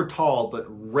super tall but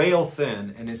rail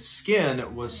thin, and his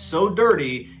skin was so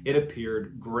dirty it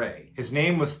appeared gray. His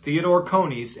name was Theodore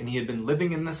Conies, and he had been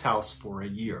living in this house for a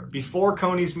year. Before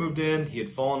Conies moved in, he had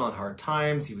fallen on hard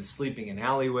times. He was sleeping in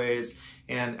alleyways,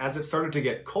 and as it started to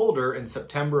get colder in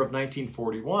September of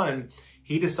 1941,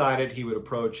 he decided he would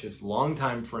approach his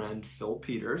longtime friend, Phil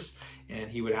Peters,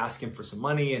 and he would ask him for some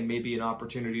money and maybe an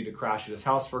opportunity to crash at his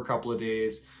house for a couple of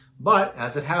days. But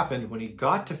as it happened, when he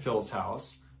got to Phil's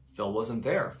house, Phil wasn't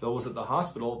there. Phil was at the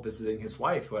hospital visiting his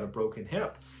wife who had a broken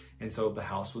hip. And so the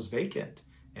house was vacant.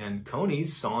 And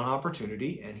Conies saw an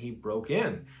opportunity and he broke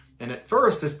in. And at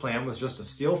first his plan was just to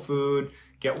steal food,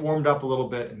 get warmed up a little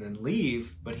bit, and then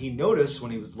leave. But he noticed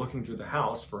when he was looking through the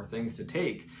house for things to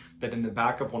take that in the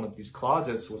back of one of these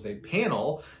closets was a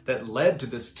panel that led to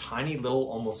this tiny little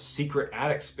almost secret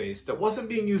attic space that wasn't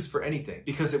being used for anything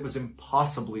because it was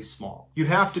impossibly small. You'd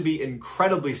have to be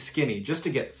incredibly skinny just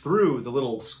to get through the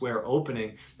little square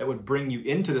opening that would bring you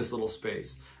into this little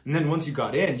space. And then once you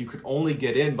got in, you could only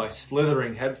get in by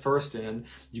slithering head first in.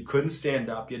 You couldn't stand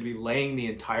up. You had to be laying the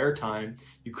entire time.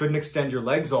 You couldn't extend your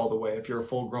legs all the way if you're a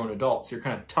full-grown adult. So you're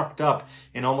kind of tucked up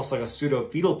in almost like a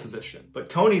pseudo-fetal position. But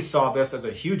Conies saw this as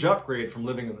a huge upgrade from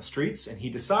living on the streets, and he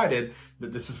decided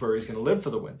that this is where he's going to live for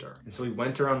the winter. And so he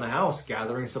went around the house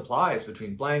gathering supplies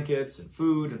between blankets and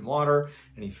food and water,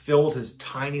 and he filled his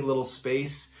tiny little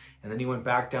space. And then he went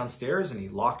back downstairs and he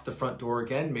locked the front door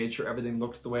again, made sure everything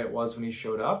looked the way it was when he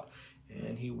showed up.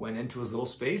 and he went into his little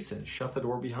space and shut the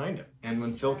door behind him. And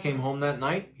when Phil came home that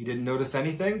night, he didn't notice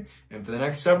anything. And for the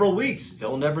next several weeks,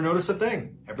 Phil never noticed a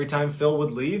thing. Every time Phil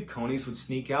would leave, Conies would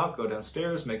sneak out, go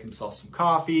downstairs, make himself some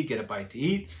coffee, get a bite to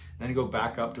eat, then go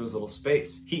back up to his little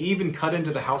space. He even cut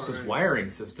into the house's wiring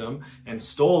system and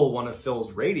stole one of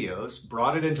Phil's radios,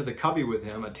 brought it into the cubby with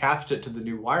him, attached it to the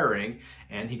new wiring,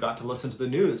 and he got to listen to the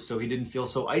news so he didn't feel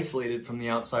so isolated from the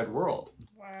outside world.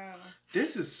 Wow.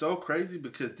 This is so crazy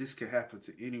because this can happen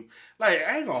to anyone. Like,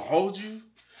 I ain't gonna hold you.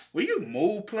 When you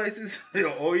move places,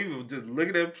 or even just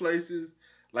looking at places,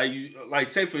 like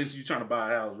say for instance, you're trying to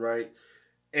buy a house, right?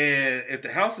 And if the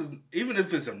house is, even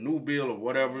if it's a new build or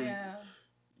whatever,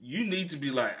 you need to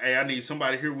be like, hey, I need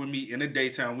somebody here with me in the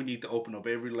daytime. We need to open up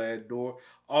every last door.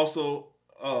 Also,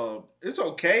 it's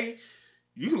okay.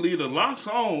 You can leave the locks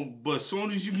on, but as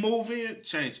soon as you move in,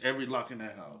 change every lock in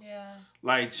that house. Yeah.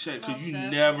 Like, because you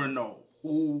never know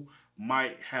who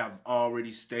might have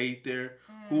already stayed there,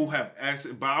 who have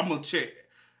access. But I'm gonna check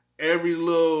every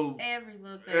little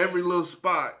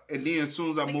spot, and then as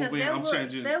soon as I move in, I'm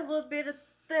changing that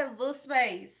little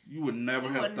space. You would never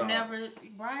have thought.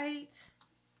 Right.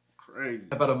 Crazy.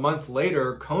 About a month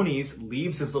later, Conies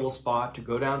leaves his little spot to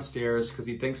go downstairs because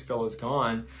he thinks Phil is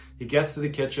gone. He gets to the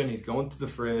kitchen, he's going to the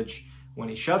fridge. When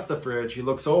he shuts the fridge, he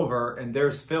looks over and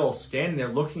there's Phil standing there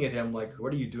looking at him like,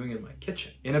 what are you doing in my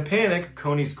kitchen? In a panic,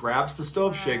 Conies grabs the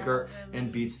stove shaker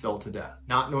and beats Phil to death.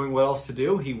 Not knowing what else to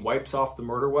do, he wipes off the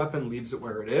murder weapon, leaves it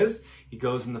where it is. He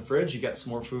goes in the fridge, he gets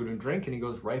some more food and drink, and he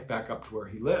goes right back up to where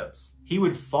he lives. He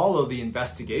would follow the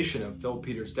investigation of Phil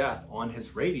Peters' death on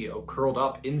his radio, curled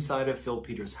up inside of Phil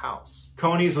Peters' house.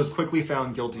 Conies was quickly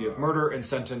found guilty of murder and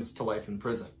sentenced to life in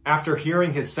prison. After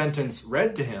hearing his sentence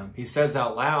read to him, he says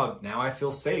out loud, "Now I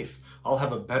feel safe. I'll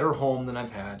have a better home than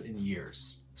I've had in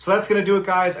years." So that's going to do it,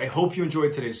 guys. I hope you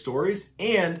enjoyed today's stories.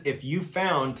 And if you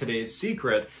found today's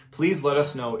secret, please let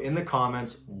us know in the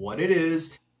comments what it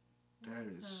is. That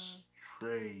is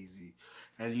crazy.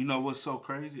 And you know what's so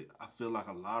crazy? I feel like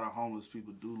a lot of homeless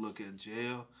people do look at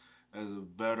jail as a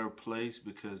better place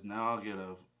because now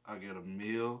I get a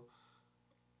meal.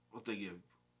 What they get?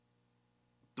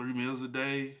 3 meals a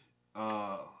day.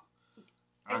 I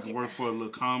can work for a little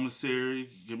commissary.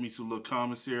 Give me some little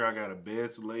commissary. I got a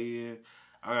bed to lay in.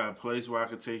 I got a place where I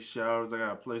can take showers. I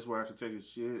got a place where I can take a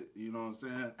shit. You know what I'm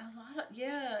saying?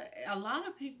 A lot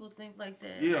of people think like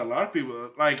that. Yeah, a lot of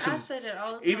people like. I say that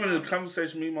all the time. Even in the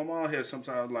conversation me and my mom had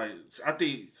sometimes, like, I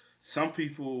think some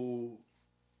people,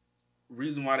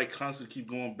 reason why they constantly keep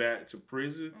going back to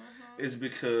prison is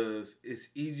because it's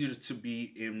easier to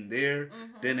be in there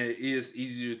than it is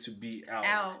easier to be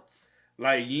out.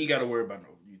 Like, you ain't got to worry about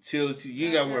no utility. You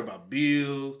ain't got to worry about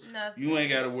bills. Nothing. You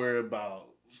ain't got to worry about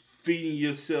feeding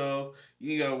yourself.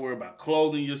 You ain't got to worry about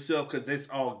clothing yourself because that's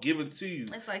all given to you.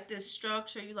 It's like this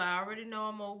structure. You like, I already know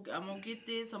I'm gonna get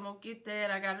this. I'm gonna get that.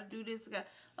 I got to do this.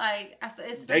 Like,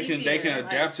 it's they can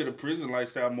adapt to the prison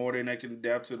lifestyle more than they can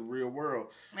adapt to the real world.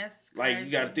 That's crazy. Like,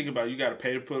 you got to think about it. You got to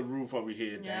pay to put a roof over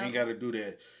your head. They ain't got to do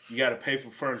that. You got to pay for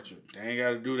furniture. They ain't got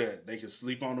to do that. They can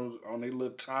sleep on their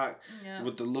little cot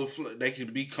with the little. They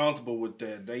can be comfortable with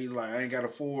that. They like, I ain't got to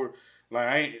afford.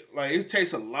 Like, it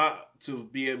takes a lot to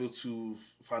be able to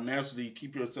financially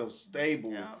keep yourself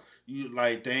stable. Yep. You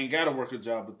like, they ain't gotta work a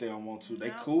job if they don't want to.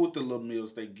 They cool with the little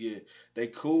meals they get. They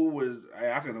cool with,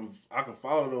 I can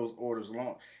follow those orders as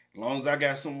long as I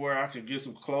got somewhere I can get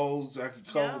some clothes, I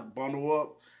can bundle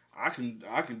up. I can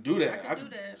do that. I can do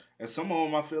that. And some of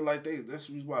them I feel like that's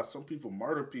the reason why some people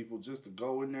murder people just to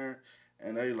go in there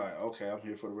and they like, okay, I'm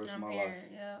here for the rest of my life.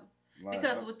 Yeah. Like,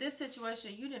 because with this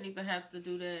situation, you didn't even have to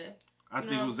do that. I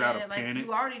think it was out of panic. Like,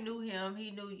 you already knew him.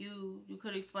 He knew you. You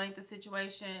could explain the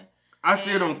situation. I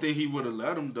still don't think he would have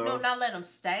let him, though. No, not let him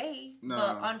stay,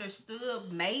 but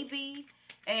understood maybe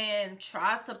and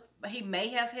tried to. He may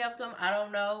have helped him. I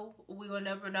don't know. We will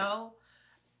never know.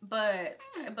 But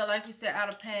like you said, out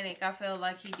of panic, I felt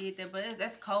like he did that. But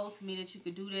that's cold to me that you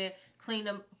could do that, clean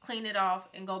it off,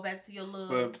 and go back to your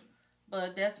look.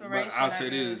 But desperation. But I'll say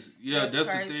this. Yeah, that's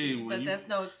crazy, the thing. But that's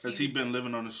no excuse. Because he been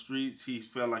living on the streets. He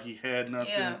felt like he had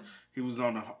nothing. Yeah. He was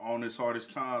on his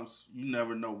hardest times. You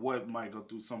never know what might go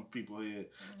through some people's head.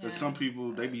 But some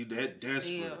people, they be that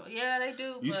desperate. Yeah, they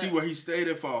do. You see where he stayed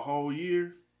there for a whole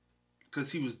year?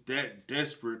 Because he was that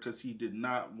desperate because he did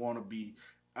not want to be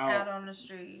out on the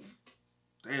street.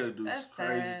 They'll do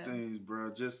crazy things, bro,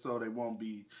 just so they won't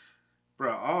be.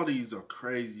 Bro, all these are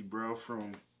crazy, bro.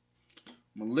 From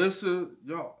Melissa,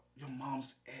 your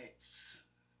mom's ex.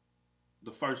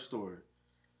 The first story.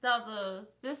 No,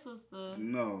 this was the...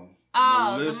 No.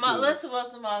 Oh, Melissa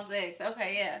was the mom's ex.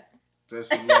 Okay, yeah. That's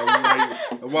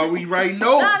why we write notes.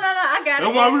 No, I got it.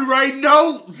 That's why we write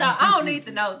notes. No, I don't need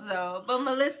the notes though. But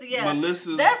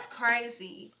Melissa, that's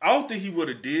crazy. I don't think he would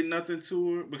have did nothing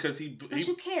to her because But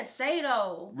you can't say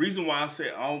though. Reason why I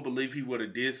say I don't believe he would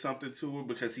have did something to her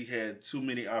because he had too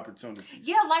many opportunities.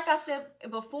 Yeah, like I said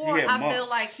before, I feel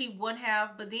like he would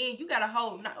have. But then you got to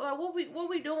hold. Like, what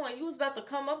we doing? You was about to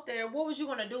come up there. What was you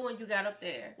gonna do when you got up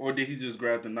there? Or did he just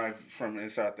grab the knife from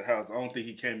inside the house? I don't think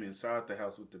he came inside the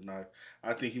house with the knife.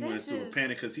 I think he went into a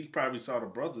panic because he probably saw the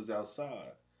brothers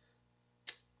outside.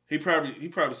 He probably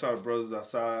saw the brothers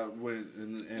outside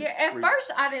at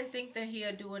first I didn't think that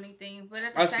he'd do anything, but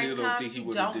at the same time,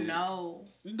 you don't know.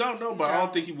 You don't know, but I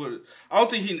don't think he would. I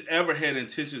don't think he ever had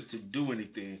intentions to do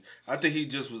anything. I think he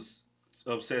just was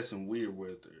obsessed and weird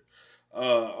with her.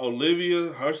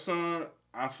 Olivia, her son,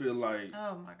 I feel like.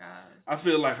 Oh my gosh. I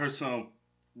feel like her son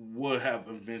would have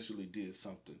eventually did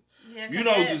something. Yeah, you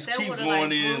don't just keep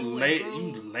going in,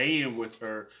 you laying with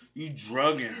her, you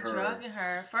drugging her. Drugging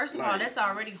her. First of all, that's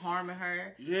already harming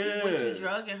her. Yeah. When you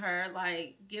drugging her,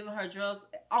 like giving her drugs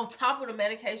on top of the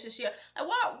medication she like,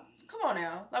 why? Come on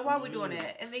now, like why are we doing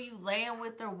that? And then you laying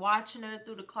with her, watching her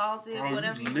through the closet,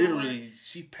 whatever. Literally,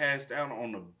 she passed out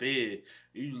on the bed.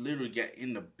 You literally got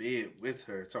in the bed with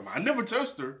her. I never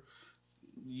touched her.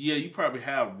 Yeah, you probably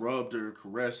have rubbed her,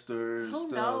 caressed her, and Who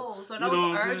stuff. knows? So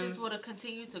those urges would have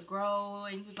continued to grow,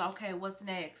 and you was like, okay, what's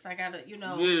next? I gotta,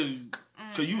 Yeah,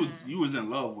 because you was in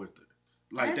love with her.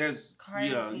 Like that's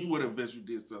crazy. Yeah, you would have eventually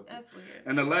did something. That's weird.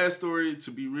 And the last story,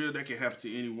 to be real, that can happen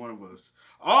to any one of us.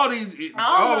 All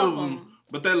of them.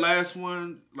 But that last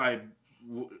one, like,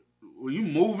 when you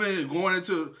moving and going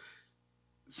into,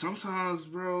 sometimes,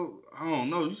 bro, I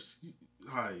don't know, you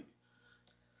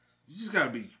just gotta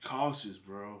be cautious,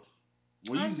 bro.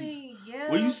 When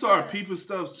you start peeping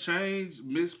stuff change,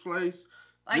 misplaced.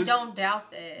 Like, don't doubt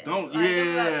that. Don't, like,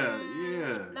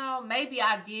 yeah. No, maybe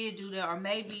I did do that, or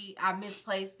maybe I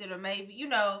misplaced it, or maybe,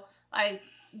 like,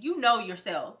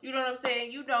 yourself. You know what I'm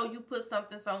saying? You put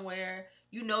something somewhere.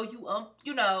 No.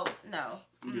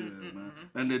 Yeah, man.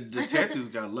 And the detectives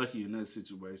got lucky in that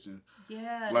situation.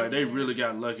 Yeah. Like, they really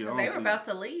got lucky. Because they were about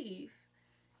to leave.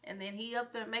 And then he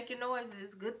up there making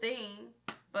noises. Good thing.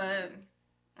 But,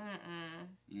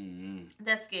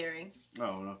 that's scary. I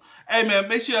don't know. Hey, man,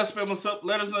 make sure y'all spam us up.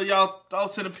 Let us know y'all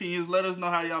thoughts and opinions. Let us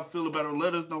know how y'all feel about it.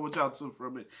 Let us know what y'all took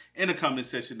from it in the comment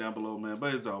section down below, man.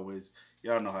 But as always,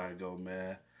 y'all know how it go,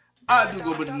 man. I do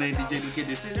go by the name DJ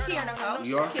Kiddandceemgmt.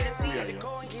 You are? Yeah,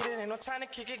 Go and get it, ain't no time to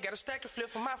kick it. Got a stack of flip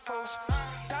for my foes.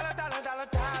 Dollar.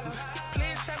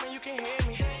 Please tell me you can hear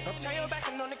me. Don't turn your back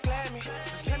and don't neglect me.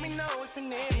 Just let me know if you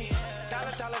need me.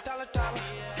 Dollar.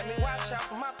 Let me watch out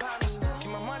for my pocket.